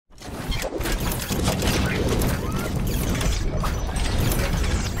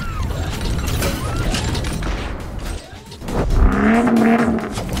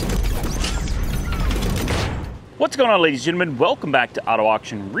What's going on, ladies and gentlemen? Welcome back to Auto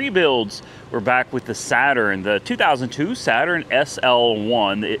Auction Rebuilds. We're back with the Saturn, the 2002 Saturn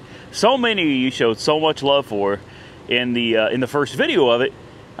SL1. So many of you showed so much love for in the first video of it.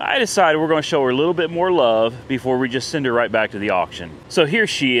 I decided we're going to show her a little bit more love before we just send her right back to the auction. So here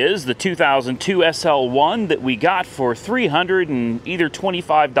she is, the 2002 SL1 that we got for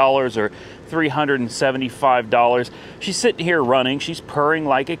 $325 or $375. She's sitting here running, she's purring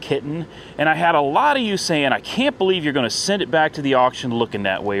like a kitten, and I had a lot of you saying, I can't believe you're going to send it back to the auction looking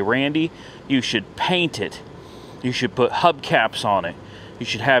that way, Randy. You should paint it. You should put hubcaps on it. You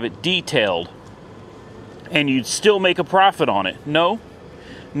should have it detailed. And you'd still make a profit on it.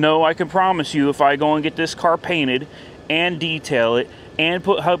 No, I can promise you if I go and get this car painted and detail it and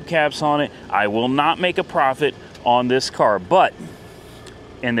put hubcaps on it, I will not make a profit on this car. But,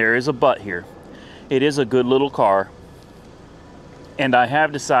 and there is a but here, it is a good little car, and I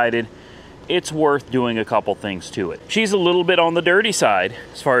have decided it's worth doing a couple things to it. She's a little bit on the dirty side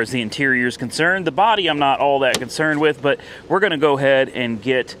as far as the interior is concerned. The body I'm not all that concerned with, but we're going to go ahead and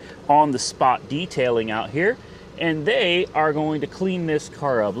get on the spot detailing out here. And they are going to clean this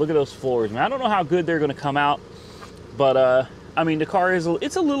car up. Look at those floors, man. I don't know how good they're going to come out, but I mean, the car is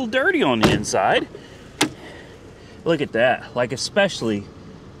it's a little dirty on the inside. Look at that, like especially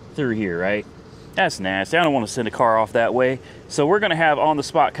through here, right? That's nasty. I don't want to send a car off that way. So we're going to have on the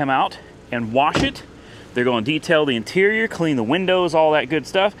spot come out and wash it. They're going to detail the interior, clean the windows, all that good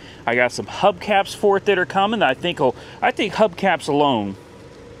stuff. I got some hubcaps for it that are coming. I think hubcaps alone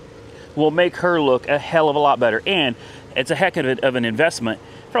will make her look a hell of a lot better, and it's a heck of an investment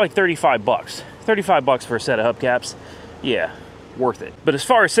for like 35 bucks. 35 bucks for a set of hubcaps. Yeah, worth it. But as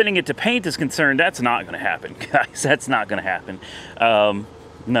far as sending it to paint is concerned, that's not going to happen, guys. That's not going to happen.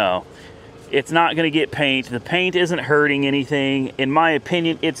 No, it's not going to get paint. The paint isn't hurting anything. In my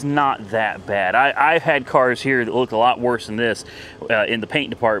opinion, it's not that bad. I've had cars here that look a lot worse than this in the paint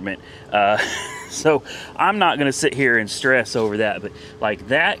department. So I'm not going to sit here and stress over that. But like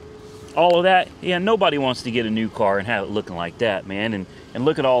that, all of that, yeah, nobody wants to get a new car and have it looking like that, man. And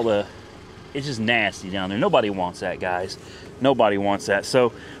look at all the, it's just nasty down there. Nobody wants that, guys. Nobody wants that.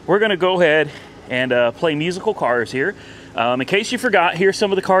 So we're going to go ahead and play musical cars here. In case you forgot, here's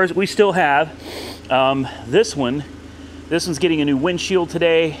some of the cars that we still have. This one's getting a new windshield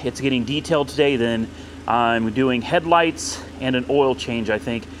today. It's getting detailed today. Then I'm doing headlights and an oil change, I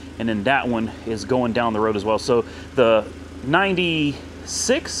think. And then that one is going down the road as well. So the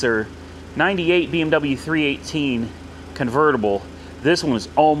 96 or 98 BMW 318 convertible, this one is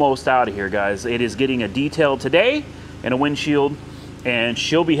almost out of here, guys. It is getting a detail today and a windshield, and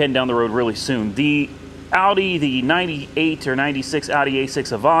she'll be heading down the road really soon. The Audi, the 98 or 96 Audi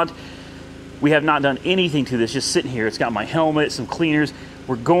A6 Avant, we have not done anything to this, just sitting here. It's got my helmet, some cleaners.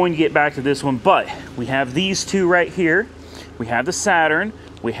 We're going to get back to this one, but we have these two right here. We have the Saturn.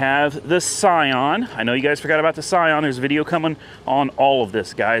 We have the Scion. I know you guys forgot about the Scion. There's a video coming on all of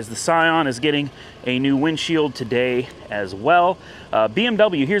this, guys. The Scion is getting a new windshield today as well.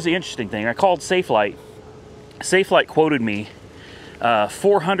 BMW, here's the interesting thing. I called Safelite. Safelite quoted me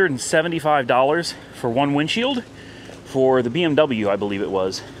 $475 for one windshield for the BMW, I believe it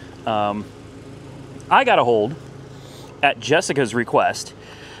was. I got a hold, at Jessica's request,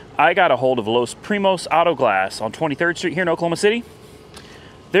 I got a hold of Los Primos Auto Glass on 23rd Street here in Oklahoma City.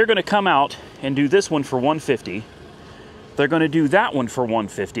 They're going to come out and do this one for $150. They're going to do that one for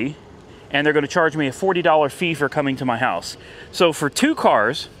 $150. And they're going to charge me a $40 fee for coming to my house. So for two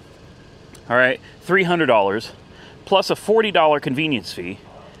cars, all right, $300 plus a $40 convenience fee,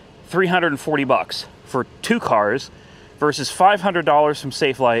 $340 bucks for two cars versus $500 from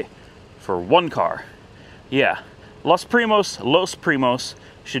Safelite for one car. Yeah, Los Primos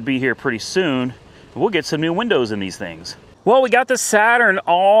should be here pretty soon. We'll get some new windows in these things. Well, we got the Saturn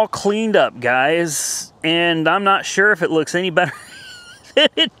all cleaned up, guys, and I'm not sure if it looks any better than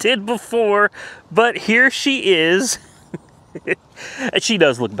it did before, but here she is. She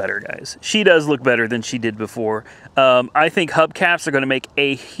does look better, guys. She does look better than she did before. I think hubcaps are going to make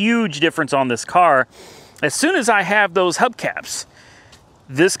a huge difference on this car. As soon as I have those hubcaps,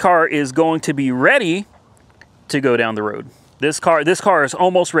 this car is going to be ready to go down the road. This car is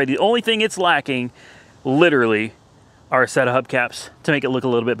almost ready. The only thing it's lacking, literally, are a set of hubcaps to make it look a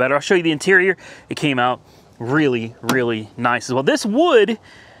little bit better. I'll show you the interior. It came out really, really nice as well. This would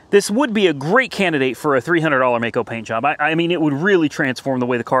be a great candidate for a $300 Mako paint job. I mean, it would really transform the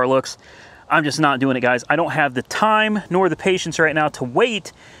way the car looks. I'm just not doing it, guys. I don't have the time nor the patience right now to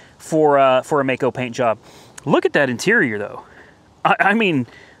wait for a Mako paint job. Look at that interior, though. I mean,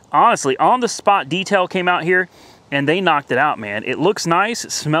 honestly, on the spot detail came out here, and they knocked it out, man. It looks nice.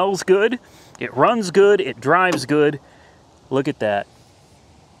 It smells good. It runs good, it drives good. Look at that.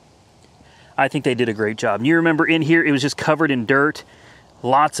 I think they did a great job. And you remember in here, it was just covered in dirt.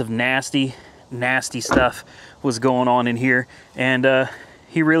 Lots of nasty stuff was going on in here. And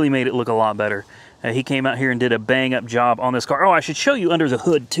he really made it look a lot better. He came out here and did a bang up job on this car. Oh, I should show you under the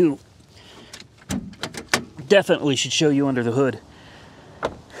hood too. Definitely should show you under the hood.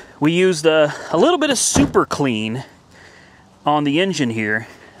 We used a little bit of super clean on the engine here.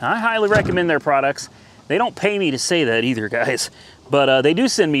 I highly recommend their products. They don't pay me to say that either, guys. But they do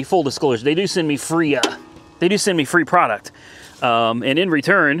send me, full disclosure, they do send me free product. And in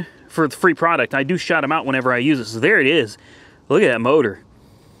return for the free product, I do shout them out whenever I use it. So there it is. Look at that motor.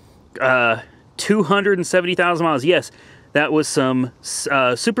 270,000 miles. Yes, that was some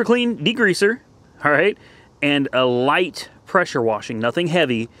super clean degreaser, all right, and a light pressure washing. Nothing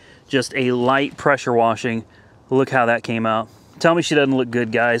heavy, just a light pressure washing. Look how that came out. Tell me she doesn't look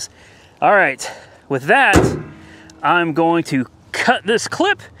good, guys. All right, with that, I'm going to cut this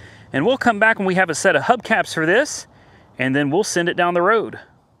clip, and we'll come back when we have a set of hubcaps for this, and then we'll send it down the road.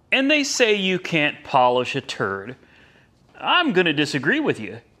 And they say you can't polish a turd. I'm gonna disagree with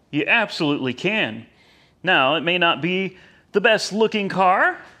you. You absolutely can. Now, it may not be the best looking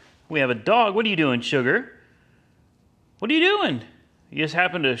car. We have a dog. What are you doing, sugar? What are you doing? You just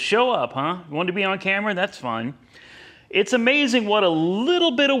happened to show up, huh? You wanted to be on camera? That's fine. It's amazing what a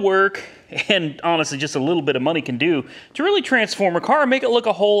little bit of work and honestly just a little bit of money can do to really transform a car and make it look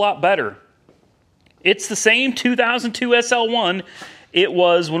a whole lot better. It's the same 2002 SL1 it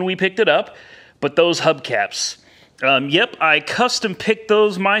was when we picked it up, but those hubcaps. Yep, I custom picked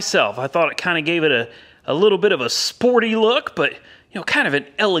those myself. I thought it kind of gave it a little bit of a sporty look, but you know, kind of an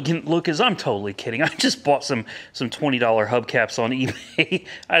elegant look. As I'm totally kidding. I just bought some $20 hubcaps on eBay.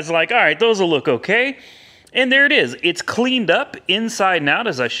 I was like, all right, those will look okay. And there it is. It's cleaned up inside and out,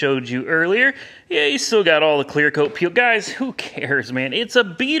 as I showed you earlier. Yeah, you still got all the clear coat peel. Guys, who cares, man? It's a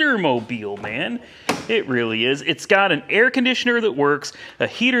beater mobile, man. It really is. It's got an air conditioner that works, a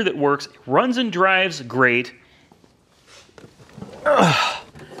heater that works, runs and drives great.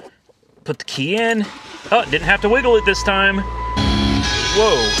 Put the key in. Oh, didn't have to wiggle it this time.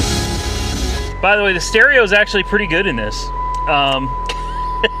 Whoa. By the way, the stereo is actually pretty good in this.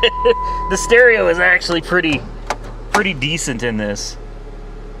 The stereo is actually pretty decent in this.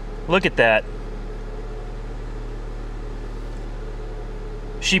 Look at that.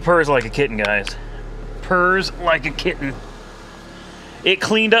 She purrs like a kitten, guys. Purrs like a kitten. It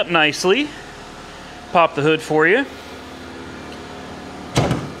cleaned up nicely. Pop the hood for you.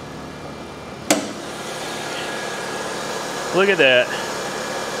 Look at that.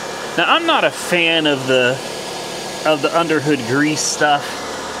 Now, I'm not a fan of the underhood grease stuff.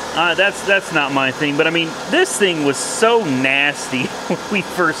 That's not my thing. But I mean, this thing was so nasty when we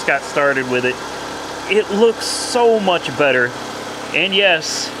first got started with it. It looks so much better. And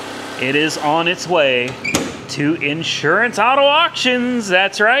yes, it is on its way to Insurance Auto Auctions.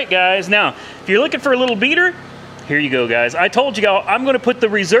 That's right, guys. Now, if you're looking for a little beater, here you go, guys. I told you, I'm going to put the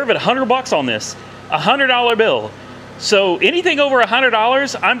reserve at $100 on this. $100 bill. So anything over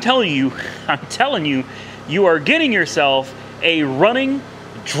 $100, I'm telling you, you are getting yourself a running,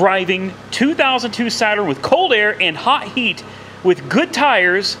 driving 2002 Saturn with cold air and hot heat with good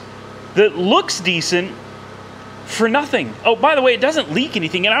tires that looks decent for nothing. Oh, by the way, it doesn't leak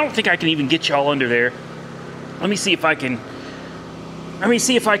anything, and I don't think I can even get y'all under there. Let me see if I can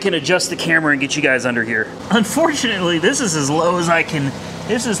adjust the camera and get you guys under here. Unfortunately, this is as low as I can.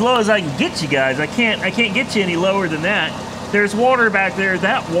 This is as low as I can get you guys. I can't get you any lower than that. There's water back there.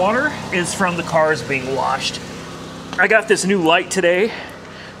 That water is from the cars being washed. I got this new light today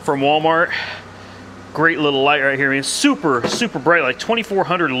from Walmart. Great little light right here. I mean, super bright, like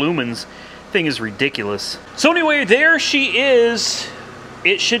 2,400 lumens. Thing is ridiculous. So anyway, there she is.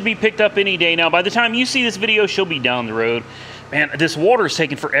 It should be picked up any day now. By the time you see this video, she'll be down the road. Man, this water is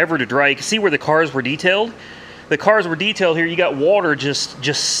taking forever to dry. You can see where the cars were detailed. The cars were detailed here. You got water just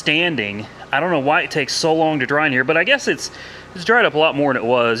standing. I don't know why it takes so long to dry in here, but I guess it's dried up a lot more than it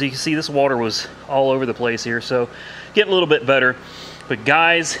was. You can see this water was all over the place here, so getting a little bit better. But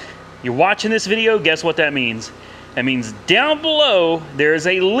guys, you're watching this video, guess what that means? That means down below, there's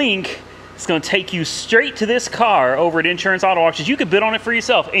a link. It's going to take you straight to this car over at Insurance Auto Auctions. You can bid on it for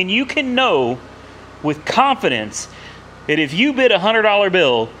yourself, and you can know with confidence that if you bid a $100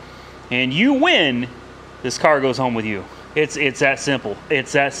 bill and you win, this car goes home with you. It's that simple.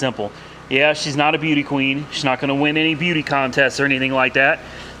 It's that simple. Yeah, she's not a beauty queen. She's not going to win any beauty contests or anything like that.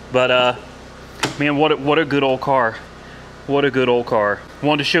 But man, what a good old car. What a good old car.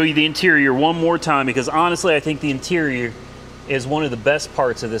 Wanted to show you the interior one more time because honestly, I think the interior is one of the best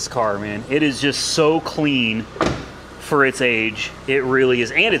parts of this car, man. It is just so clean for its age. It really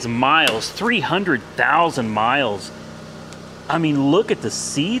is. And its miles, 300,000 miles. I mean, look at the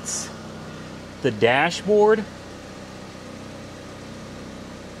seats, the dashboard.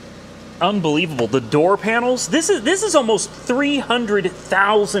 Unbelievable. The door panels. This is almost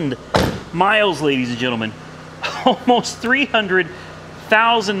 300,000 miles, ladies and gentlemen. Almost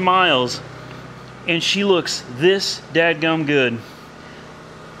 300,000 miles. And she looks this dadgum good.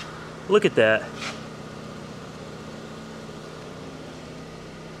 Look at that.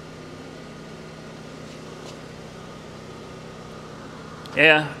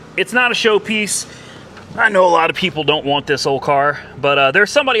 Yeah, it's not a showpiece. I know a lot of people don't want this old car, but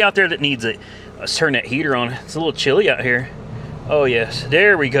there's somebody out there that needs it. Let's turn that heater on. It's a little chilly out here. Oh yes,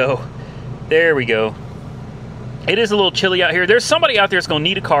 there we go. There we go. It is a little chilly out here. There's somebody out there that's gonna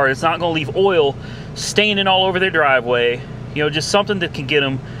need a car that's not gonna leave oil staining all over their driveway. You know, just something that can get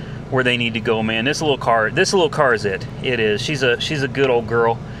them where they need to go, man. This little car is it. It is. She's a good old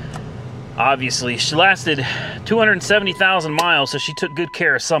girl. Obviously, she lasted 270,000 miles, so she took good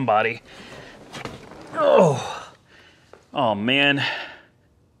care of somebody. Oh man,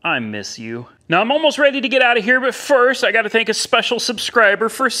 I miss you. Now I'm almost ready to get out of here, but first I got to thank a special subscriber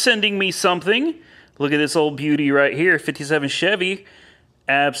for sending me something. Look at this old beauty right here, 57 Chevy.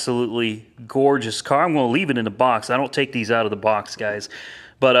 Absolutely gorgeous car. I'm going to leave it in the box. I don't take these out of the box, guys.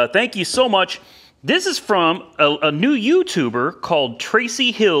 But thank you so much. This is from a new YouTuber called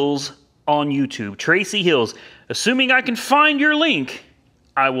Tracy Hills on YouTube. Tracy Hills. Assuming I can find your link,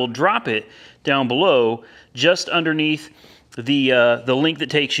 I will drop it down below just underneath the link that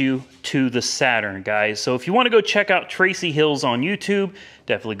takes you to the Saturn, guys. So if you want to go check out Tracy Hills on YouTube,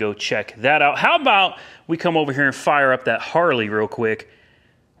 definitely go check that out. How about we come over here and fire up that Harley real quick?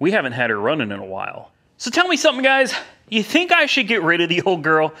 We haven't had her running in a while. So tell me something, guys. You think I should get rid of the old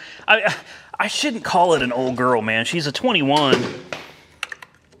girl? I shouldn't call it an old girl, man. She's a 21.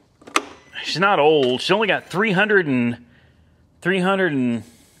 She's not old. She's only got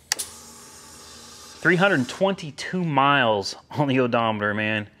 322 miles on the odometer,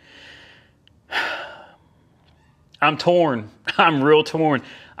 man. I'm torn. I'm real torn.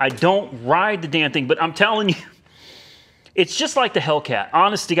 I don't ride the damn thing, but I'm telling you, it's just like the Hellcat.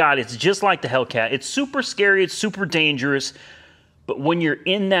 Honest to God, it's just like the Hellcat. It's super scary. It's super dangerous. But when you're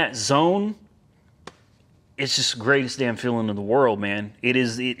in that zone, it's just the greatest damn feeling in the world, man. It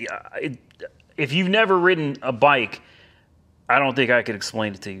is. If you've never ridden a bike, I don't think I could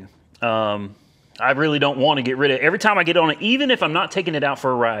explain it to you. I really don't want to get rid of it. Every time I get on it, even if I'm not taking it out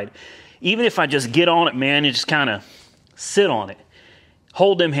for a ride, even if I just get on it, man, and just kind of sit on it,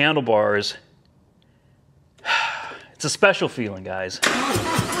 hold them handlebars, it's a special feeling, guys.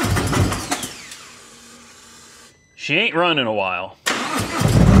 She ain't run in a while.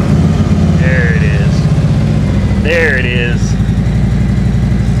 There it is. There it is.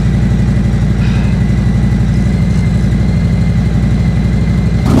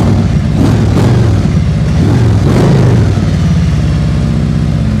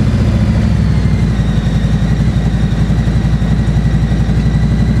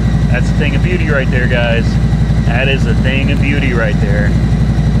 That's a thing of beauty right there, guys. That is a thing of beauty right there.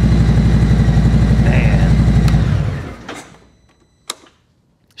 Man.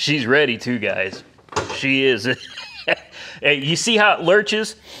 She's ready too, guys. She is. Hey, you see how it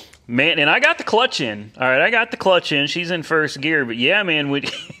lurches? Man, and I got the clutch in. All right, I got the clutch in. She's in first gear. But yeah, man, when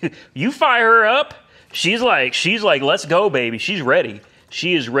you fire her up, she's like, let's go, baby. She's ready.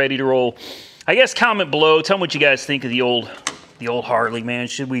 She is ready to roll. I guess comment below. Tell me what you guys think of the old Harley, man.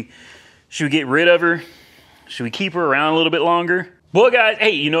 Should we get rid of her? Should we keep her around a little bit longer? Well, guys, hey,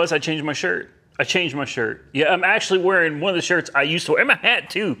 you notice I changed my shirt. I changed my shirt. Yeah, I'm actually wearing one of the shirts I used to wear. And my hat,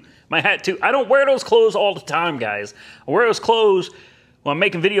 too. My hat, too. I don't wear those clothes all the time, guys. I wear those clothes when I'm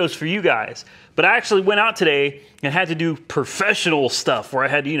making videos for you guys. But I actually went out today and had to do professional stuff where I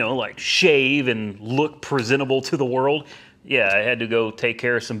had to, you know, like shave and look presentable to the world. Yeah, I had to go take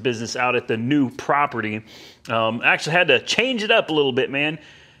care of some business out at the new property. I actually had to change it up a little bit, man.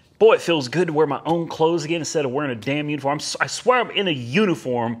 Boy, it feels good to wear my own clothes again instead of wearing a damn uniform. I swear I'm in a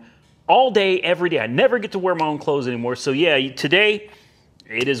uniform all day, every day. I never get to wear my own clothes anymore. So yeah, today,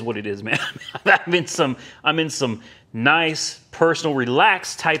 it is what it is, man. I'm in some nice, personal,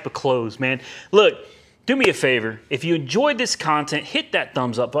 relaxed type of clothes, man. Look, do me a favor. If you enjoyed this content, hit that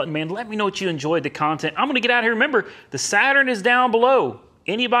thumbs up button, man. Let me know what you enjoyed the content. I'm going to get out of here. Remember, the Saturn is down below.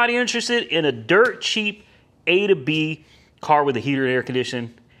 Anybody interested in a dirt cheap A to B car with a heater and air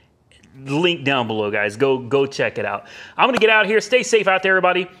conditioning? Link down below, guys. Go check it out. I'm going to get out of here. Stay safe out there,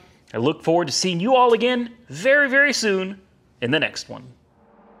 everybody. I look forward to seeing you all again very, very soon. in the next one.